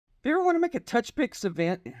If you ever want to make a TouchPix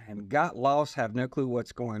event and got lost, have no clue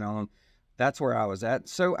what's going on, that's where I was at.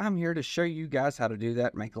 So I'm here to show you guys how to do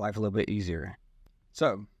that, make life a little bit easier.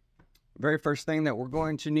 So very first thing that we're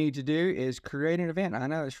going to need to do is create an event. I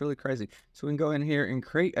know it's really crazy. So we can go in here and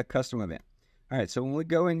create a custom event. All right, so when we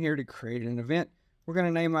go in here to create an event, we're going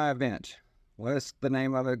to name my event. What's the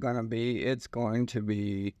name of it going to be? It's going to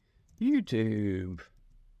be YouTube.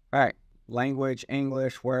 All right. Language,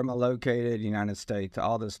 English, where am I located, United States,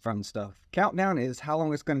 all this fun stuff. Countdown is how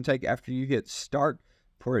long it's going to take after you hit start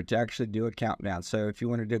for it to actually do a countdown. So if you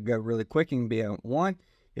wanted to go really quick, you can be at 1.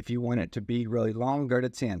 If you want it to be really long, go to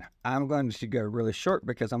 10. I'm going to go really short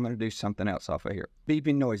because I'm going to do something else off of here.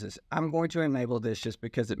 Beeping noises. I'm going to enable this just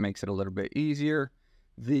because it makes it a little bit easier.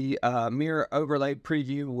 The mirror overlay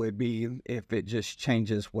preview would be if it just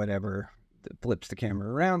changes whatever, flips the camera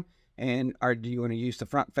around. And do you want to use the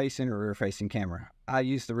front facing or rear facing camera? I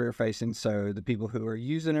use the rear facing so the people who are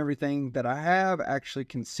using everything that I have actually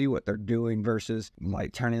can see what they're doing versus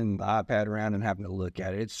like turning the iPad around and having to look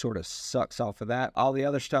at it. It sort of sucks off of that. All the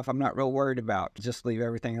other stuff I'm not real worried about. Just leave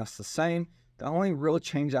everything else the same. The only real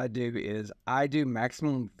change I do is I do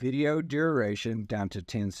maximum video duration down to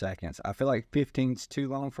 10 seconds. I feel like 15 is too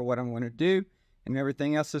long for what I'm going to do, and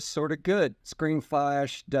everything else is sort of good. Screen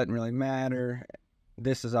flash doesn't really matter.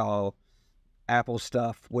 This is all Apple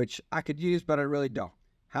stuff, which I could use, but I really don't.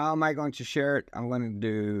 How am I going to share it? I'm going to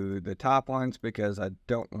do the top ones because I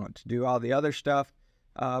don't want to do all the other stuff.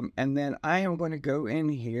 And then I am going to go in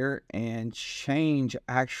here and change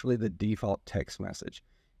actually the default text message.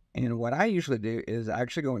 And what I usually do is I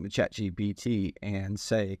actually go into ChatGPT and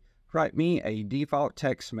say, write me a default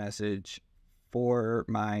text message for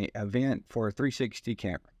my event for a 360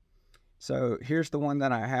 camera. So here's the one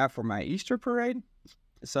that I have for my Easter parade.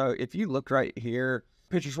 So if you look right here,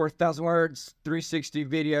 pictures worth 1,000 words, 360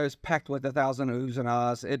 videos packed with 1,000 oohs and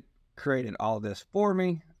ahs. It created all this for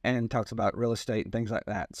me and talks about real estate and things like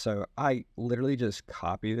that. So I literally just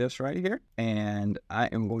copy this right here and I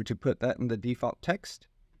am going to put that in the default text.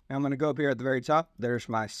 Now I'm going to go up here at the very top. There's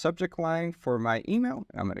my subject line for my email.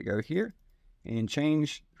 I'm going to go here and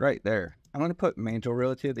change right there. I'm going to put Mantle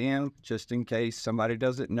Realty at the end just in case somebody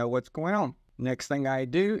doesn't know what's going on. Next thing I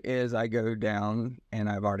do is I go down and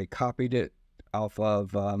I've already copied it off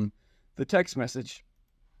of the text message.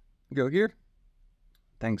 Go here.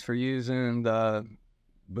 Thanks for using the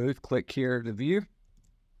booth. Click here to view.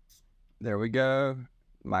 There we go.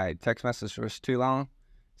 My text message was too long,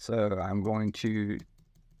 so I'm going to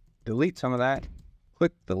delete some of that.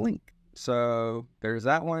 Click the link. So there's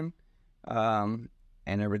that one and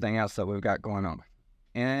everything else that we've got going on.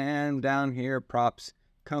 And down here, props,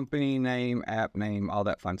 company name, app name, all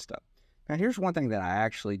that fun stuff. Now here's one thing that I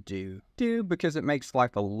actually do because it makes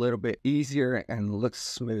life a little bit easier and looks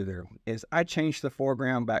smoother is I change the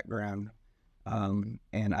foreground background and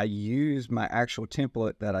I use my actual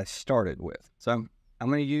template that I started with. So I'm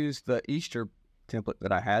going to use the Easter template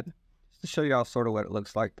that I had just to show y'all sort of what it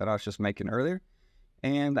looks like that I was just making earlier.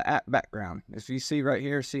 And the app background, as you see right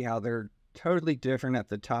here, see how they're totally different at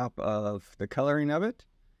the top of the coloring of it.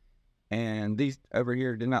 And these over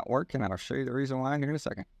here did not work, and I'll show you the reason why here in a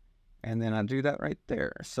second. And then I do that right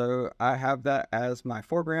there. So I have that as my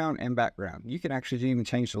foreground and background. You can actually even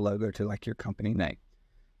change the logo to like your company name.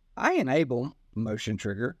 I enable motion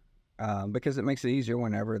trigger because it makes it easier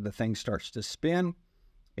whenever the thing starts to spin.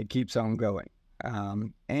 It keeps on going.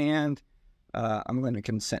 I'm going to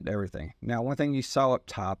consent to everything. Now, one thing you saw up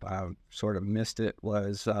top, I sort of missed it,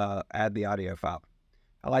 was add the audio file.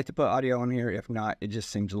 I like to put audio on here. If not, it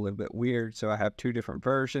just seems a little bit weird. So I have 2 different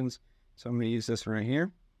versions. So I'm going to use this right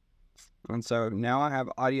here. And so now I have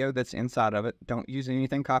audio that's inside of it. Don't use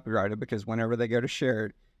anything copyrighted because whenever they go to share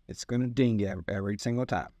it, it's going to ding every single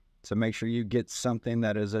time. So make sure you get something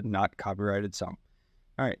that is a not copyrighted song.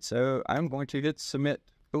 All right, so I'm going to hit submit.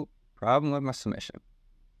 Oh, problem with my submission.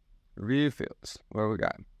 Review fields. What do we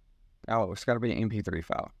got? Oh, it's got to be an MP3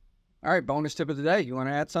 file. All right, bonus tip of the day. You want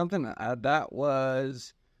to add something? That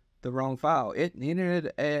was the wrong file. It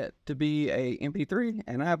needed it to be a MP3,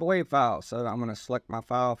 and I have a WAV file. So I'm going to select my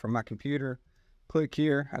file from my computer. Click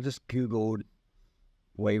here. I just Googled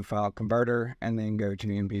WAV file converter, and then go to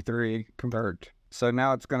MP3 convert. So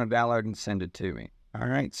now it's going to download and send it to me. All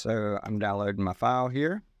right, so I'm downloading my file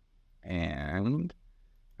here, and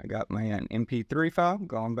I got my MP3 file.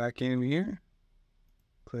 Going back in here.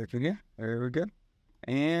 Click here. There we go.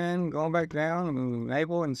 And going back down and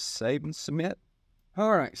enable and save and submit.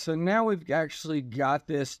 All right, so now we've actually got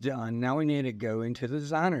this done. Now we need to go into the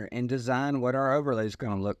designer and design what our overlay is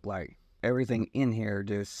going to look like. Everything in here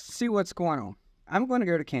to see what's going on. I'm going to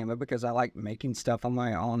go to Canva because I like making stuff on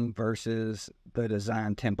my own versus the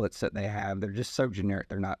design templates that they have. They're just so generic.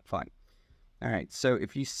 They're not fun. All right, so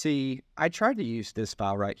if you see, I tried to use this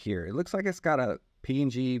file right here. It looks like it's got a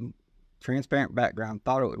PNG transparent background.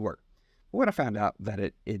 Thought it would work. But what I found out that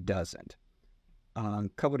it doesn't. A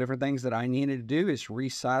couple different things that I needed to do is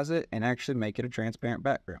resize it and actually make it a transparent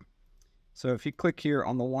background. So if you click here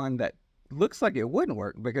on the one that looks like it wouldn't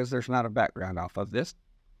work because there's not a background off of this,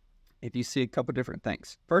 if you see a couple different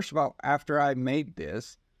things. First of all, after I made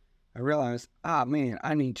this, I realized, man,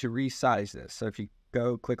 I need to resize this. So if you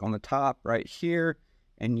go click on the top right here,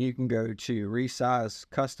 and you can go to resize,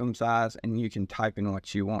 custom size, and you can type in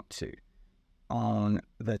what you want to. On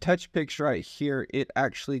the TouchPix right here, it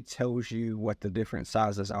actually tells you what the different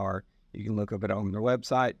sizes are. You can look up it on their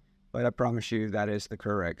website, but I promise you that is the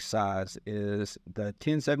correct size. Is the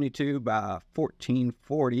 1072 by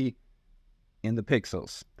 1440 in the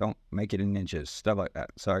pixels. Don't make it in inches, stuff like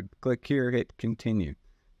that. So I click here, hit continue.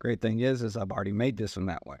 Great thing is I've already made this one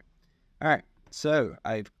that way. All right, so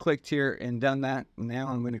I've clicked here and done that. Now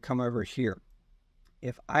I'm going to come over here.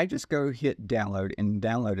 If I just go hit download and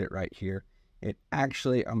download it right here, it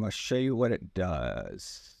actually, I'm going to show you what it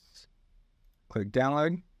does. Click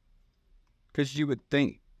download, because you would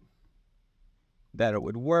think that it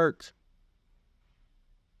would work,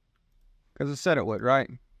 because it said it would, right?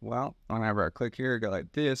 Well, whenever I click here, go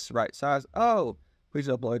like this, right size. Oh, please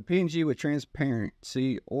upload PNG with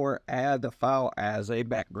transparency or add the file as a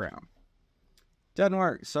background. Doesn't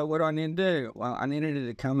work. So what do I need to do? Well, I needed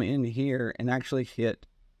to come in here and actually hit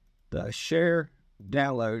the share,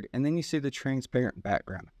 download, and then you see the transparent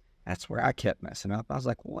background. That's where I kept messing up. I was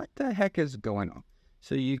like, what the heck is going on?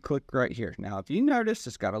 So you click right here. Now, if you notice,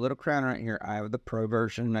 it's got a little crown right here. I have the pro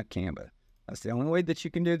version of Canva. That's the only way that you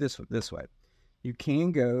can do this way. You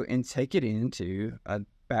can go and take it into a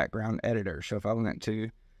background editor. So if I went to,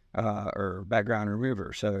 or background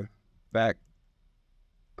remover. So background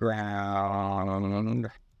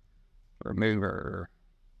remover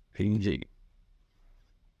PNG.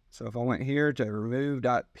 So if I went here to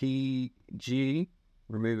remove.png,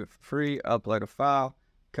 remove it for free, upload a file,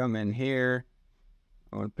 come in here.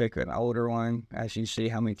 I'm going to pick an older one. As you see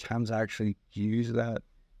how many times I actually use that.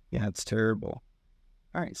 Yeah, it's terrible.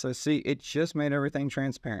 All right, so see, it just made everything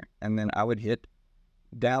transparent. And then I would hit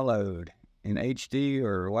download in HD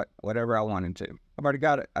or whatever I wanted to. I've already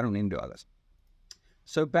got it. I don't need to do all this.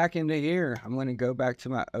 So back into here, I'm going to go back to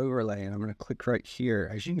my overlay, and I'm going to click right here.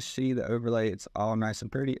 As you can see, the overlay, it's all nice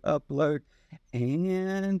and pretty. Upload,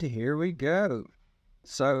 and here we go.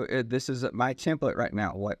 So this is my template right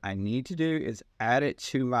now. What I need to do is add it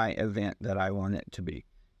to my event that I want it to be.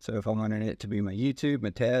 So if I wanted it to be my YouTube, my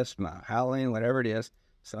test, my Halloween, whatever it is,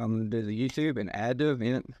 so I'm going to do the YouTube and add to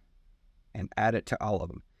event and add it to all of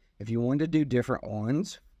them. If you want to do different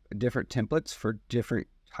ones, different templates for different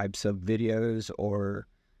types of videos or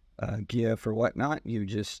GIF or whatnot, you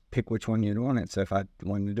just pick which one you want it. So if I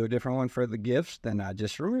wanted to do a different one for the GIFs, then I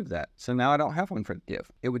just remove that. So now I don't have one for the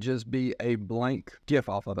GIF. It would just be a blank GIF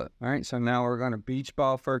off of it. All right, so now we're going to beach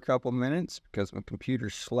ball for a couple minutes because my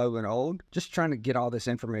computer's slow and old. Just trying to get all this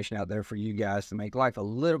information out there for you guys to make life a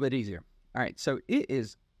little bit easier. All right, so it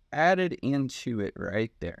is added into it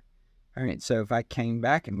right there. All right, so if I came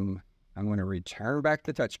back and I'm going to return back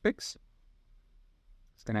to TouchPix,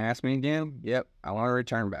 it's going to ask me again. Yep, I want to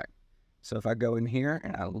return back. So if I go in here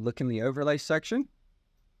and I look in the overlay section,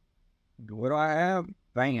 what do I have?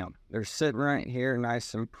 Bam, they're sitting right here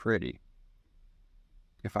nice and pretty.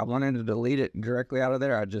 If I wanted to delete it directly out of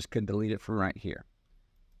there, I just could delete it from right here.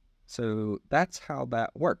 So that's how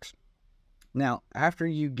that works. Now, after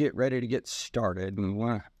you get ready to get started and you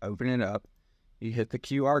want to open it up, you hit the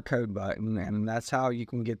QR code button, and that's how you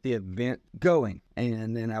can get the event going.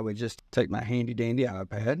 And then I would just take my handy dandy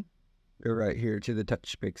iPad, go right here to the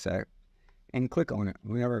TouchPix app, and click on it.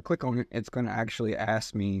 Whenever I click on it, it's going to actually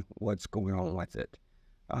ask me what's going on with it.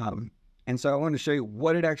 And so I want to show you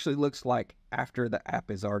what it actually looks like after the app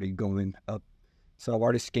is already going up. So I've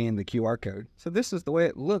already scanned the QR code. So this is the way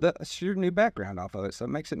it looks. That's your new background off of it. So it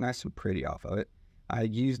makes it nice and pretty off of it. I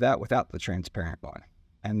use that without the transparent one.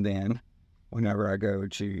 And then whenever I go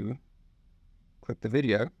to click the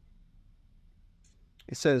video,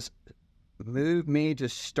 it says, move me to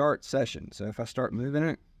start session. So if I start moving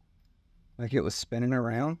it, like it was spinning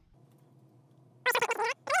around,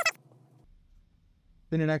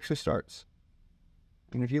 then it actually starts.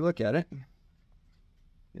 And if you look at it,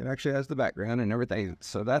 it actually has the background and everything.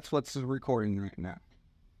 So that's what's recording right now.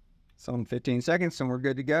 So in 15 seconds and we're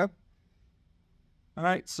good to go. All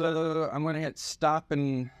right, so I'm going to hit stop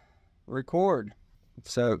and record.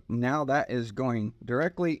 So now that is going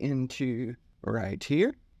directly into right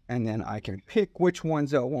here, and then I can pick which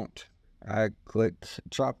ones I want. I clicked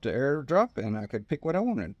drop to airdrop, and I could pick what I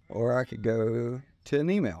wanted. Or I could go to an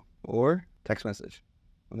email or text message.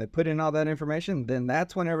 When they put in all that information, then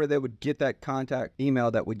that's whenever they would get that contact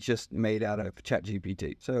email that we just made out of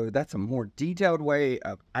ChatGPT. So that's a more detailed way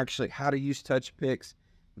of actually how to use TouchPix,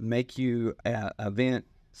 make you an event.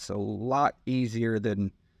 It's a lot easier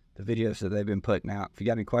than the videos that they've been putting out. If you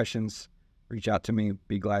got any questions, reach out to me.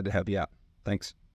 Be glad to help you out. Thanks.